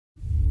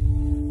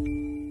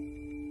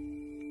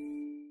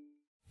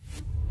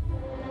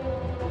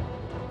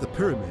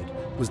pyramid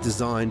was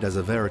designed as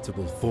a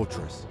veritable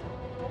fortress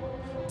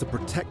to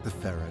protect the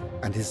pharaoh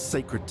and his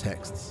sacred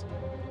texts,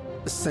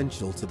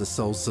 essential to the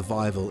soul's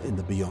survival in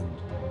the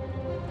beyond.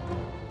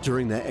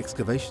 During their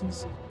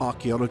excavations,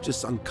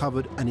 archaeologists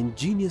uncovered an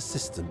ingenious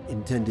system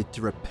intended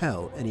to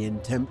repel any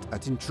attempt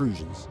at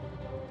intrusions.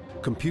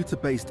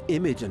 Computer-based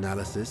image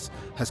analysis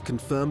has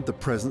confirmed the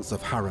presence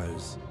of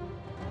pharaohs.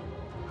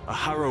 A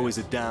harrow is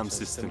a dam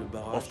system,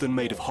 often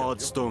made of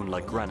hard stone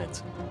like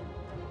granite.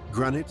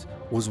 Granite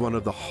was one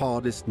of the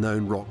hardest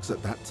known rocks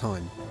at that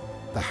time.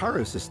 The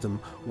harrow system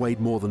weighed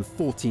more than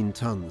 14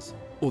 tons,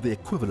 or the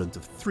equivalent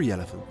of 3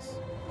 elephants.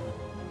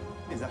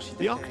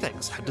 The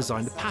architects had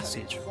designed a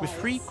passage with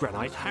 3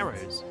 granite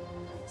harrows.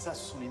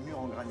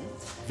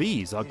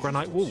 These are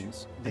granite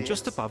walls, and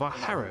just above are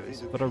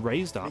harrows that are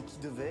raised up,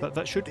 but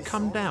that should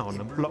come down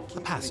and block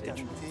the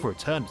passage for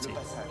eternity.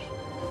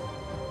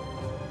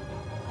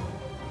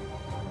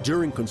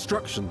 During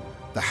construction,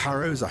 the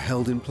harrows are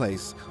held in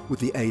place with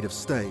the aid of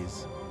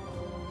stays.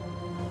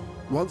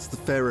 Once the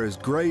pharaoh's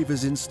grave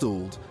is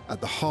installed at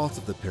the heart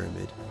of the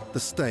pyramid, the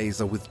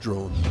stays are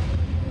withdrawn.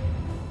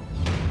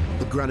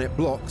 The granite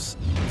blocks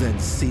then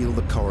seal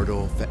the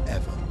corridor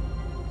forever.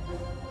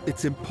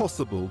 It's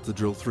impossible to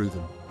drill through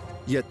them.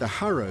 Yet the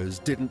harrows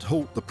didn't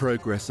halt the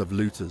progress of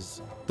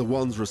looters, the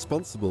ones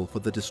responsible for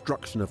the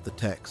destruction of the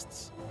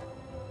texts.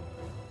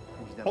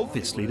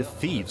 Obviously, the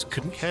thieves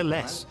couldn't care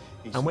less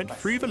and went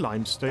through the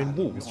limestone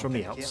walls from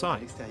the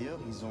outside.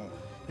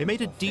 They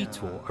made a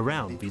detour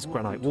around these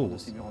granite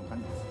walls.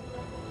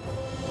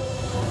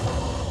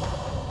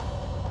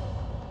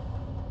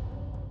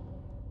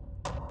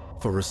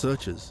 For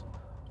researchers,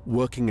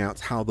 working out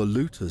how the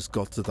looters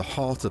got to the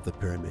heart of the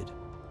pyramid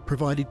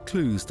provided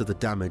clues to the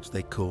damage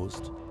they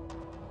caused.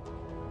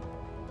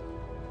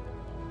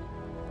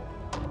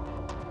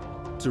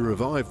 To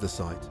revive the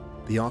site,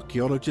 the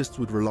archaeologists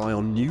would rely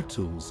on new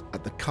tools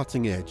at the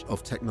cutting edge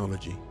of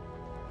technology.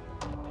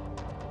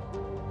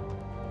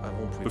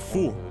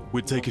 Before,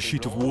 we'd take a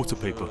sheet of water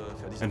paper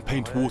and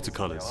paint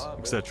watercolors,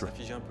 etc.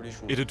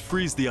 It'd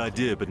freeze the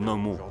idea, but no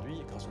more.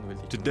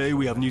 Today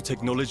we have new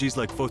technologies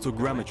like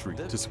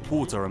photogrammetry to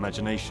support our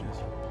imagination.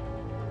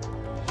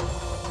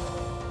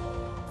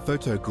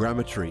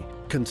 Photogrammetry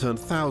can turn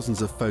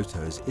thousands of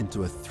photos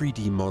into a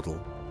 3D model.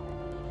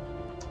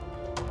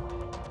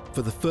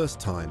 For the first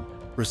time,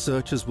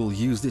 researchers will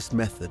use this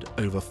method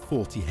over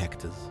 40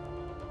 hectares.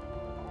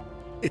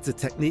 It's a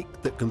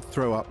technique that can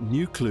throw up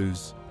new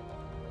clues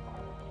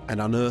and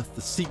unearth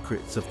the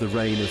secrets of the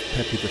reign of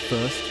Pepi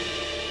I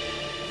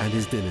and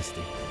his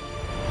dynasty.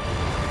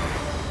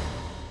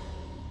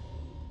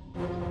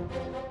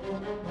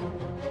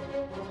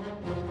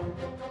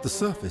 The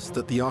surface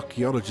that the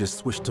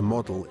archaeologists wish to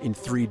model in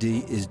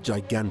 3D is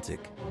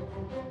gigantic.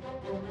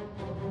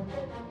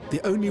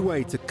 The only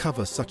way to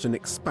cover such an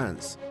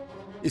expanse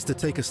is to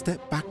take a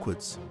step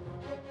backwards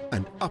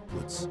and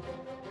upwards,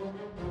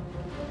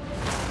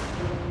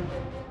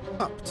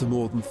 up to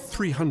more than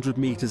 300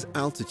 meters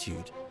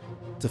altitude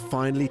to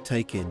finally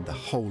take in the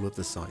whole of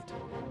the site.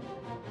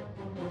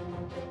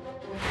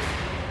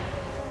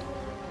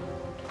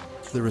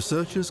 The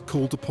researchers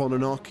called upon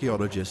an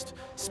archaeologist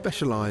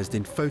specialized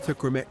in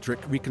photogrammetric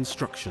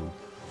reconstruction,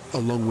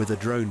 along with a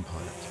drone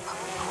pilot.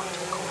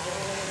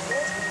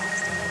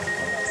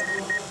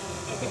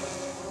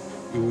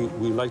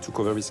 We like to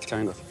cover this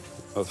kind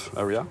of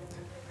area.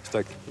 It's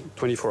like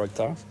 24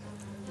 hectares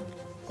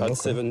at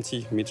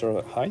 70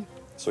 meters high,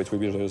 so it will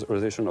be a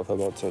resolution of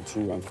about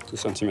 2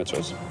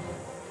 centimeters.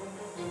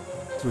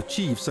 To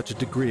achieve such a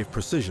degree of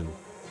precision,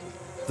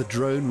 the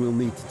drone will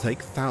need to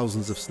take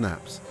thousands of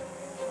snaps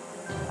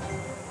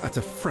at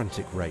a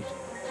frantic rate.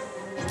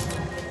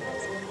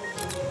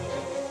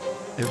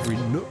 Every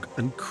nook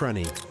and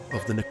cranny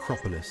of the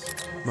necropolis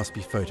must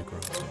be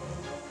photographed.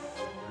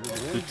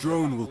 The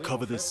drone will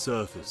cover this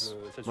surface,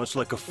 much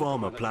like a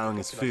farmer ploughing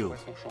his field,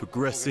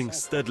 progressing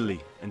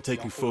steadily and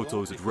taking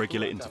photos at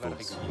regular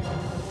intervals.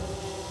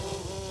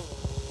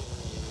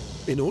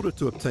 In order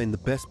to obtain the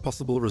best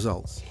possible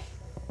results,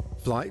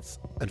 flights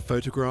and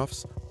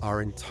photographs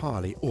are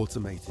entirely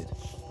automated.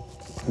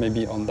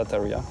 Maybe on that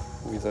area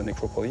with the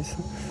necropolis.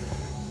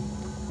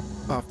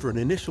 After an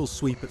initial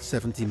sweep at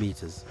 70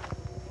 meters,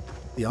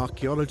 the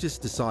archaeologists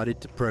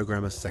decided to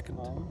program a second.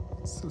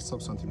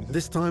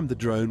 This time the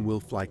drone will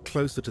fly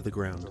closer to the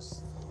ground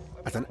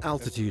at an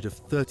altitude of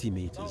 30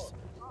 meters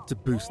to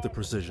boost the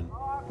precision.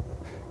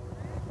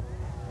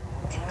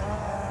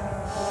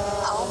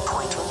 Home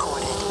point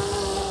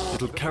recorded.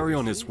 It'll carry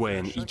on its way,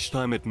 and each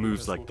time it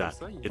moves like that,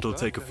 it'll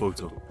take a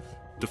photo.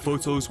 The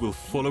photos will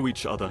follow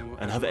each other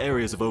and have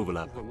areas of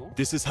overlap.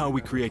 This is how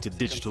we create a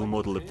digital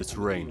model of the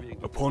terrain,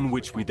 upon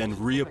which we then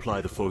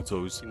reapply the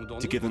photos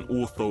to give an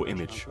ortho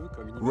image,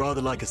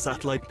 rather like a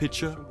satellite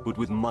picture, but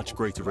with much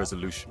greater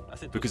resolution.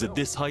 Because at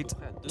this height,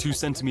 2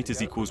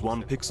 centimeters equals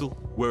 1 pixel,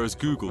 whereas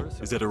Google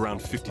is at around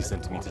 50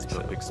 centimeters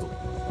per pixel.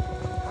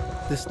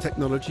 This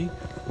technology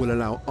will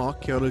allow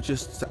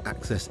archaeologists to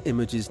access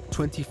images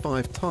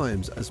 25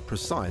 times as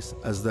precise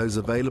as those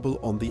available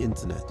on the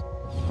internet.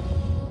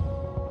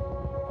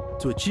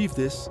 To achieve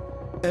this,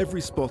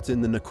 every spot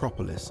in the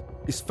necropolis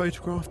is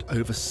photographed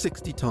over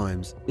 60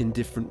 times in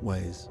different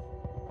ways.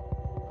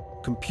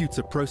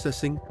 Computer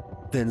processing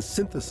then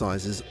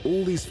synthesizes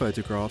all these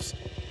photographs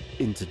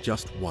into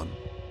just one.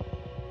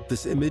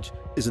 This image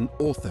is an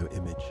ortho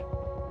image.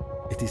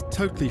 It is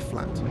totally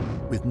flat,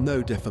 with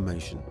no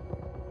deformation.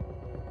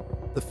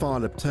 The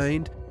file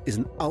obtained is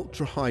an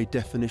ultra-high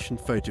definition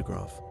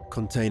photograph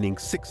containing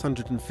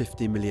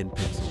 650 million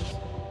pixels.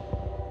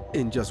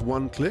 In just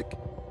one click,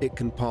 it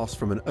can pass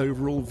from an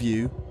overall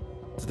view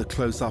to the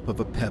close-up of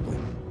a pebble.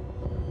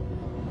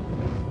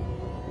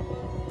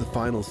 The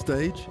final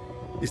stage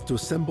is to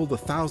assemble the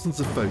thousands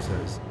of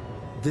photos,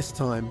 this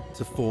time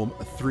to form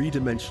a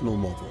three-dimensional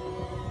model.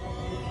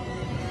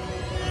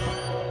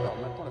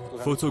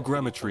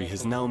 Photogrammetry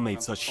has now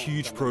made such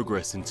huge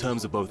progress in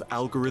terms of both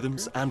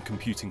algorithms and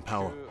computing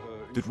power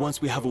that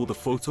once we have all the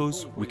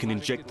photos, we can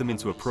inject them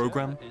into a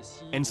program,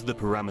 enter the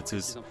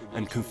parameters,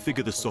 and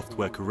configure the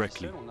software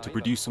correctly to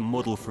produce a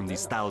model from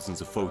these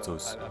thousands of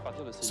photos.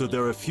 So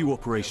there are a few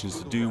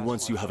operations to do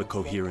once you have a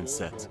coherent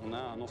set.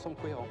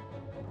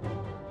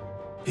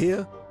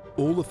 Here,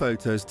 all the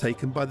photos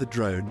taken by the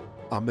drone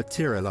are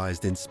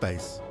materialized in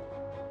space.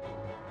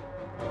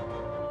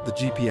 The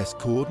GPS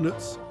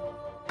coordinates,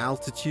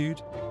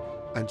 altitude,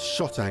 and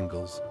shot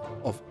angles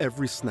of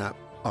every snap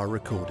are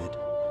recorded.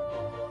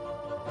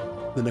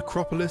 The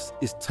necropolis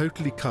is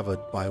totally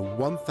covered by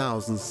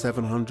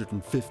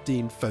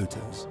 1,715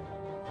 photos.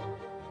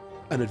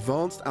 An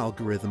advanced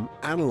algorithm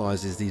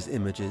analyzes these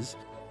images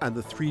and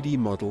the 3D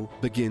model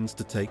begins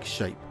to take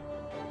shape.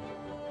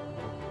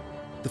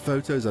 The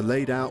photos are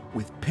laid out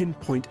with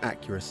pinpoint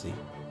accuracy.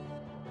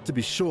 To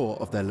be sure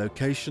of their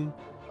location,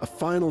 a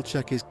final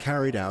check is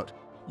carried out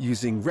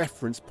using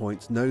reference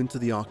points known to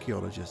the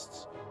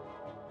archaeologists.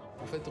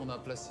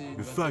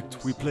 In fact,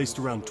 we placed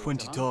around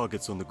 20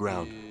 targets on the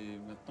ground.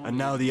 And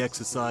now the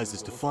exercise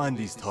is to find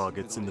these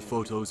targets in the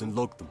photos and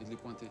log them.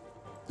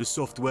 The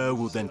software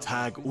will then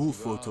tag all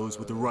photos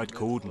with the right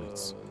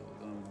coordinates.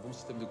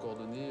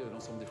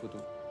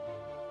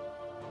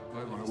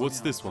 What's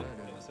this one?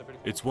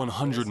 It's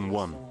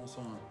 101.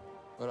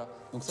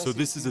 So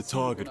this is a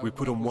target we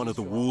put on one of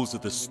the walls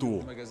of the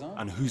store,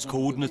 and whose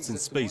coordinates in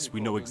space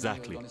we know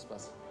exactly.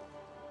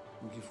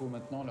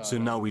 So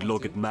now we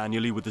log it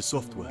manually with the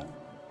software.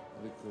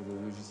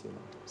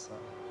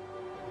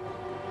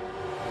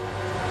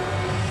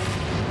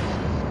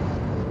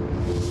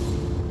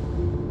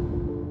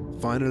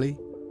 Finally,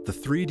 the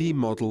 3D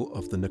model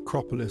of the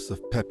necropolis of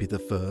Pepi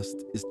I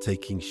is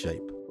taking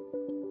shape.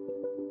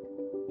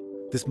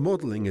 This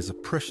modeling is a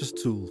precious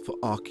tool for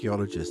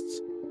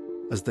archaeologists,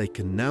 as they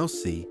can now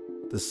see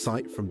the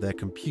site from their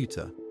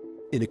computer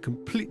in a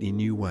completely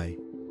new way.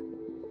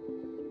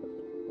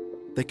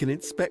 They can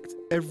inspect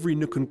every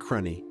nook and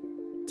cranny,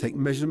 take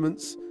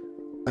measurements,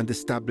 and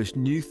establish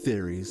new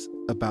theories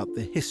about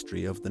the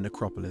history of the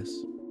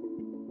necropolis.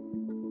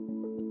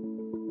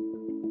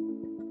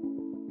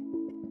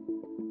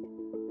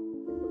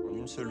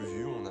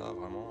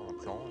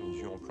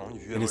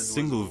 In a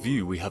single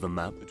view, we have a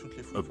map,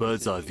 a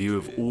bird's eye view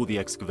of all the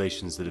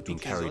excavations that have been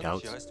carried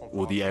out,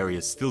 or the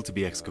areas still to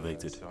be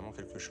excavated.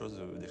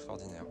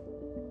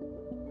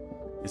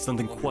 It's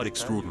something quite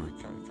extraordinary.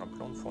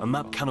 A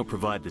map cannot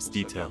provide this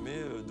detail.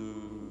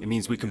 It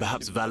means we can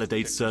perhaps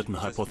validate certain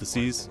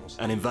hypotheses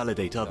and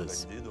invalidate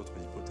others.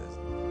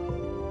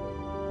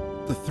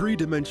 The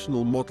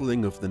three-dimensional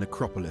modeling of the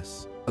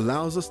necropolis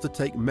allows us to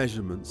take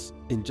measurements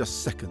in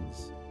just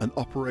seconds, an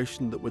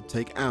operation that would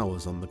take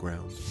hours on the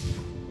ground.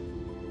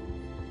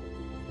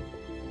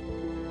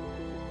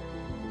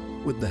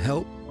 With the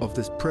help of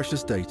this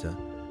precious data,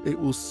 it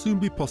will soon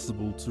be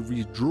possible to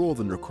redraw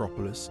the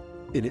necropolis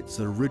in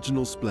its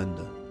original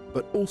splendor,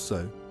 but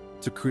also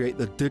to create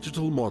the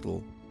digital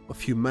model of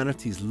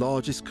humanity's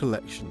largest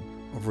collection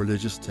of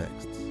religious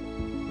texts.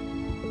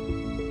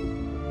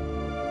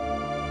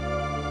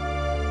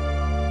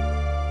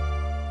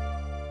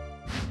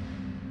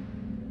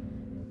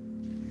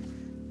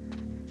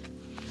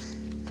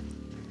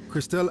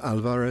 Cristel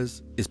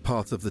Alvarez is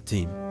part of the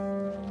team.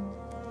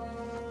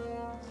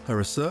 Her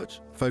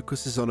research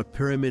focuses on a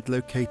pyramid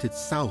located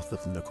south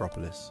of the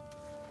necropolis.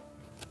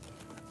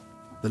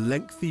 The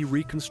lengthy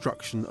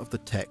reconstruction of the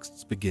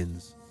texts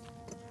begins.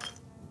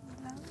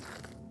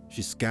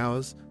 She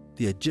scours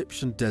the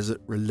Egyptian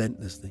desert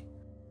relentlessly.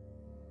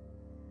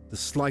 The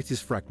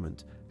slightest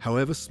fragment,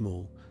 however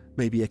small,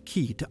 may be a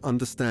key to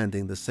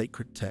understanding the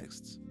sacred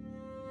texts.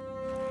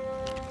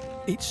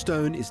 Each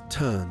stone is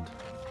turned,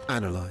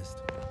 analyzed.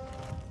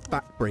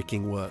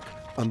 Back-breaking work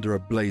under a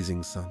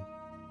blazing sun.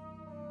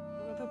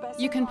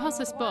 You can pass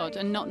a spot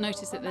and not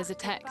notice that there's a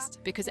text,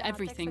 because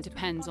everything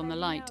depends on the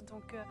light.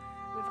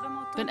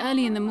 But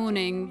early in the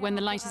morning, when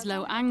the light is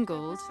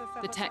low-angled,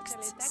 the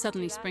texts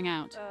suddenly spring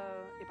out.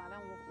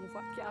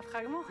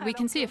 We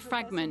can see a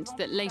fragment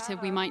that later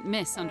we might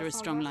miss under a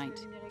strong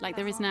light, like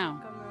there is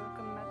now.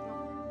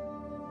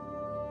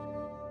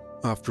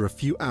 After a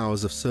few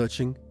hours of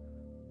searching,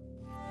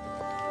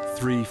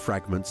 3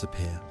 fragments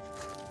appear.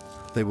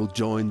 they will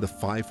join the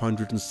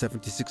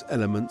 576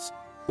 elements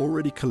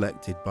already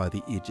collected by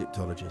the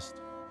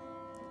Egyptologist.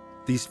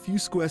 These few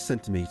square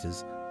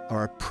centimeters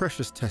are a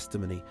precious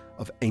testimony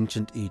of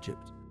ancient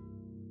Egypt.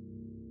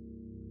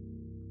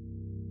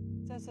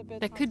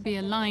 There could be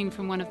a line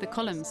from one of the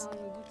columns,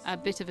 a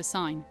bit of a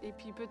sign.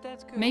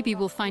 Maybe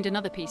we'll find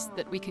another piece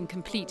that we can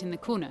complete in the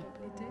corner.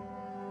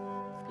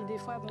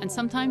 And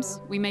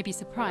sometimes we may be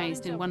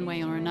surprised in one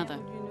way or another.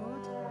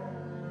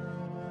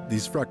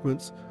 These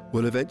fragments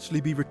will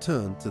eventually be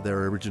returned to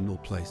their original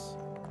place.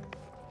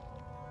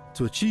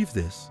 To achieve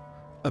this,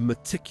 a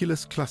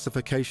meticulous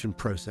classification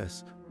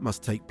process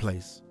must take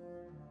place.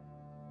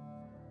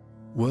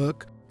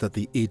 Work that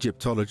the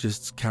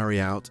Egyptologists carry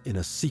out in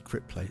a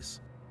secret place,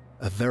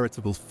 a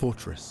veritable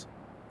fortress,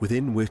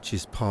 within which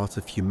is part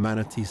of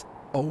humanity's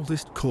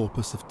oldest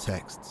corpus of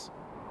texts.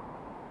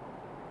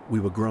 We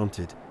were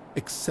granted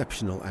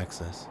exceptional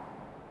access.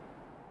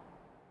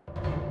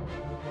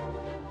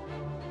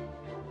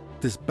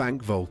 This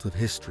bank vault of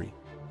history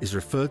is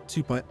referred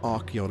to by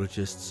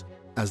archaeologists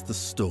as the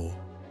store.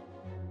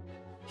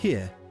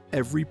 Here,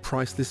 every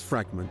priceless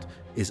fragment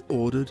is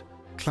ordered,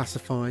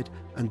 classified,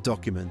 and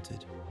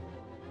documented.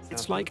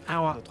 It's like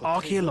our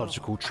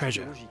archeological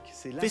treasure.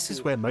 This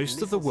is where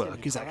most of the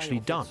work is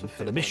actually done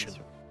for the mission.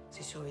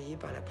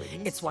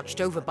 It's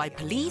watched over by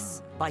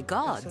police, by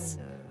guards.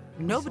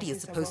 Nobody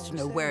is supposed to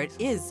know where it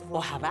is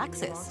or have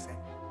access.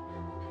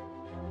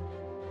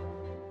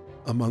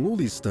 Among all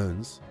these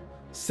stones,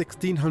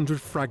 1,600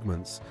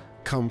 fragments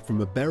come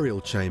from a burial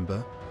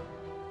chamber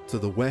to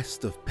the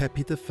west of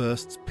Pepi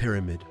I's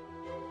pyramid.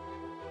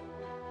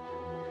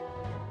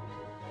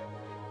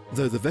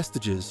 Though the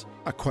vestiges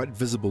are quite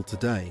visible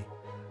today,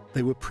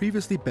 they were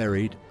previously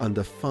buried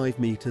under 5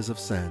 meters of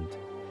sand.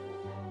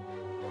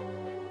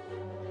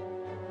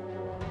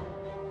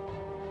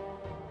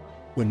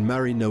 When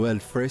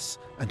Marie-Noël Fraisse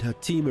and her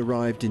team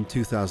arrived in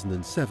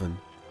 2007,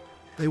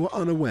 they were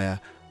unaware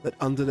that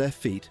under their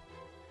feet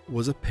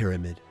was a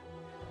pyramid.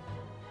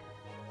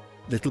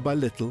 Little by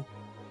little,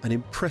 an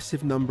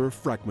impressive number of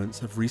fragments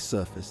have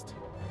resurfaced.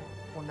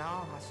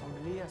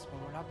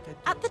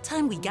 At the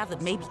time, we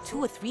gathered maybe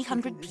 200 or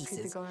 300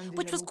 pieces,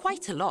 which was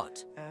quite a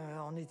lot.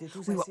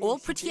 We were all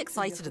pretty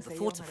excited at the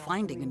thought of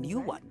finding a new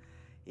one.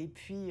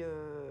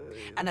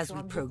 And as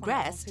we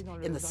progressed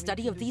in the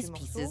study of these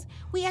pieces,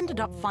 we ended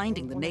up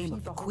finding the name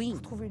of the queen.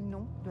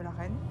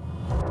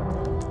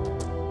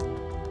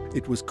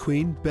 It was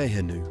Queen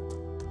Behenu,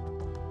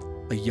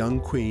 a young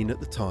queen at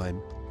the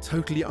time,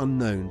 totally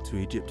unknown to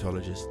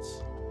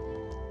Egyptologists.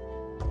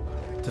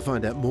 To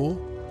find out more,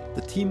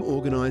 the team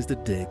organized a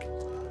dig.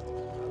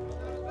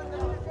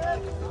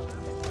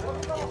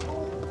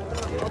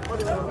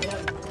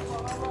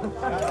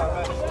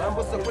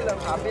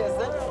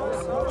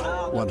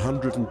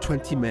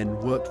 120 men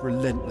worked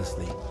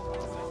relentlessly,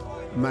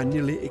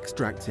 manually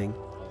extracting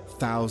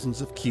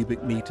thousands of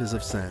cubic meters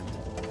of sand.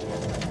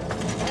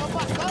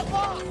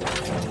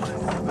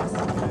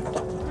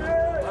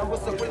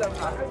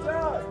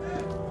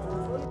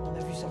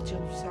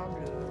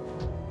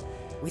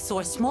 We saw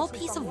a small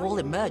piece of wall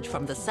emerge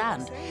from the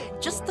sand,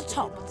 just the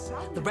top.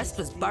 The rest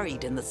was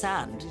buried in the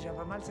sand.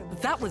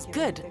 That was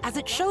good, as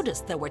it showed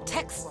us there were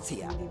texts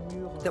here,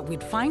 that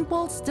we'd find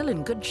walls still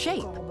in good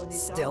shape,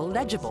 still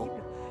legible.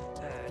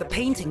 The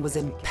painting was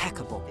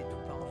impeccable.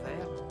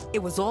 It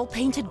was all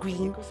painted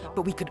green,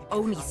 but we could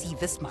only see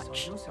this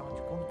much.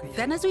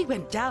 Then as we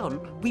went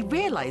down, we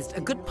realized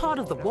a good part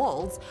of the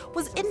walls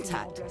was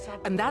intact,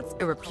 and that's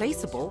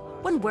irreplaceable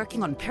when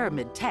working on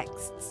pyramid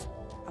texts.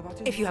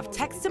 If you have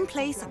text in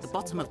place at the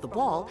bottom of the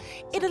wall,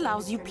 it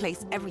allows you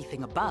place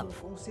everything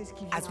above.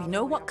 As we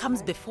know what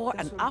comes before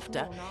and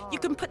after, you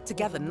can put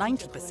together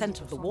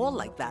 90% of the wall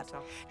like that,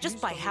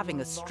 just by having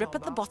a strip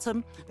at the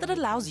bottom that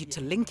allows you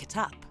to link it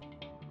up.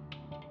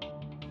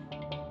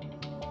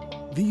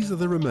 These are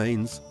the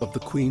remains of the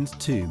Queen's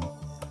tomb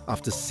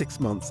after 6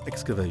 months'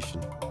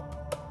 excavation.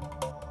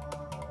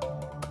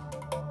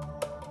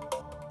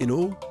 In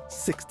all,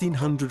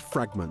 1,600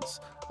 fragments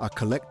are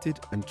collected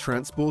and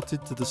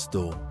transported to the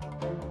store.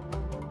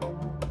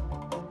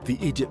 The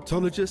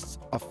Egyptologists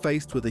are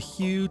faced with a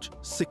huge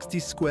 60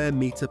 square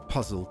meter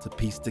puzzle to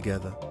piece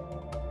together.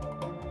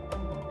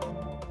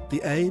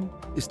 The aim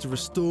is to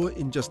restore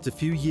in just a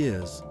few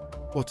years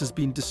what has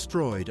been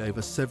destroyed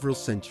over several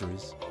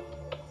centuries.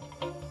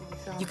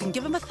 You can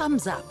give them a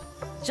thumbs up,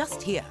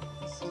 just here.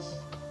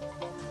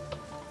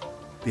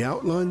 The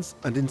outlines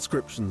and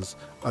inscriptions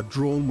are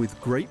drawn with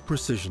great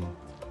precision,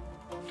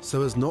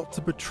 so as not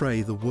to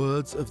betray the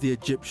words of the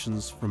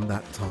Egyptians from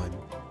that time.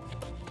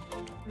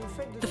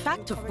 The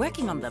fact of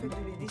working on them,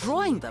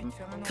 drawing them,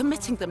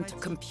 committing them to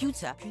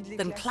computer,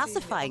 then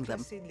classifying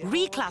them,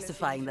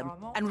 reclassifying them,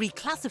 and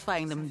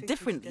reclassifying them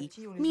differently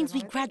means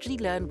we gradually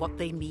learn what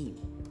they mean.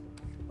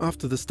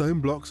 After the stone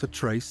blocks are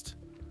traced,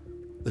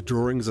 the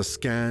drawings are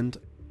scanned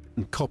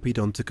and copied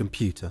onto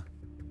computer.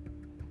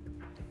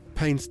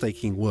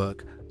 Painstaking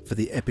work for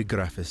the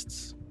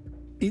epigraphists.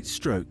 Each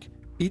stroke,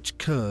 each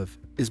curve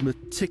is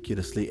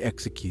meticulously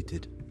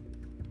executed.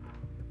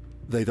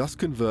 They thus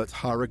convert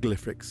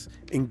hieroglyphics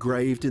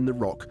engraved in the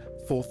rock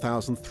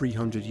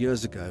 4,300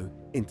 years ago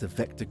into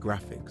vector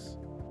graphics.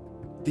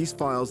 These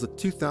files are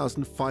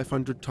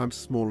 2,500 times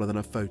smaller than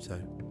a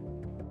photo.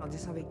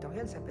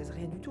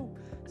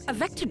 A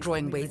vector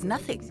drawing weighs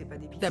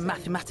nothing. They're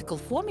mathematical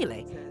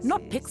formulae,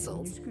 not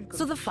pixels,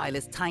 so the file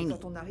is tiny.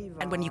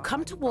 And when you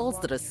come to walls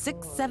that are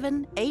 6,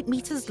 7, 8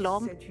 meters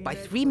long by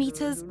 3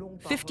 meters,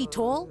 50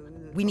 tall,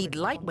 we need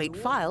lightweight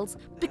files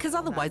because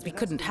otherwise we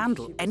couldn't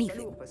handle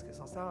anything.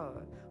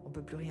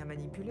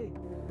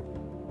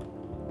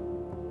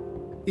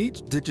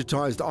 Each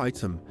digitized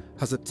item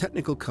has a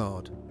technical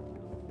card,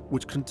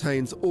 which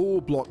contains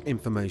all block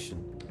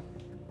information,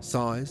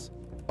 size,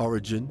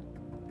 origin,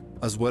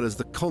 as well as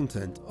the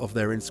content of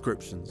their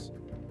inscriptions.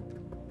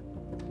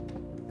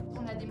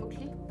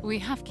 We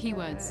have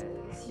keywords.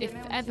 If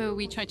ever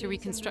we try to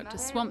reconstruct a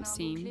swamp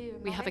scene,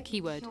 we have a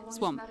keyword,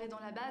 swamp.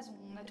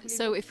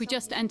 So if we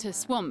just enter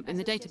swamp in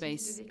the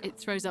database, it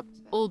throws up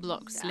all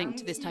blocks linked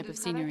to this type of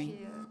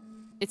scenery.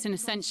 It's an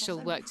essential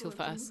work tool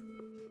for us.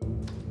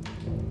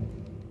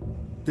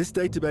 This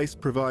database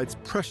provides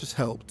precious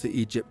help to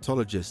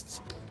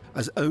Egyptologists,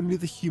 as only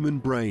the human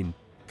brain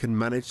can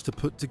manage to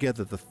put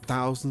together the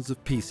thousands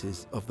of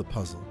pieces of the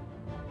puzzle.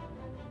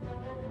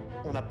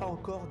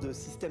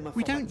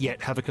 We don't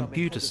yet have a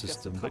computer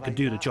system that can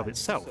do the job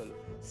itself.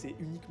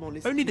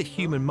 Only the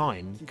human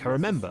mind can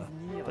remember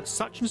that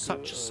such and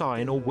such a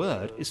sign or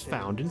word is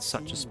found in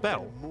such a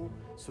spell,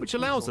 which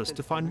allows us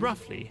to find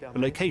roughly the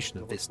location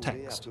of this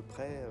text.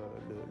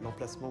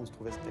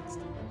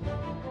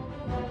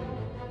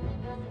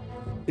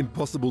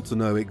 Impossible to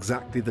know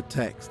exactly the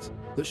text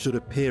that should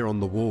appear on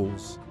the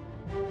walls.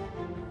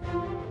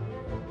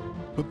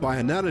 But by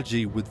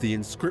analogy with the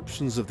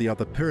inscriptions of the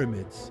other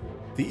pyramids,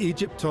 the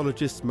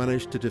Egyptologists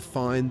managed to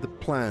define the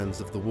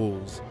plans of the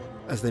walls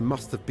as they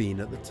must have been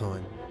at the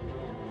time.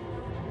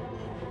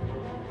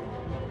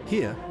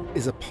 Here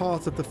is a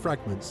part of the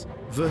fragments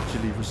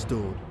virtually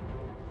restored.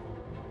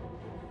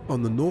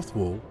 On the north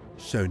wall,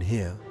 shown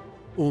here,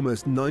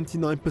 almost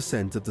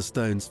 99% of the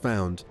stones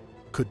found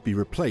could be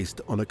replaced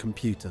on a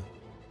computer.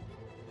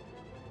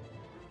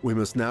 We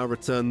must now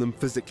return them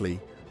physically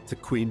to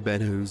Queen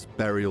Benhu's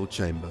burial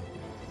chamber.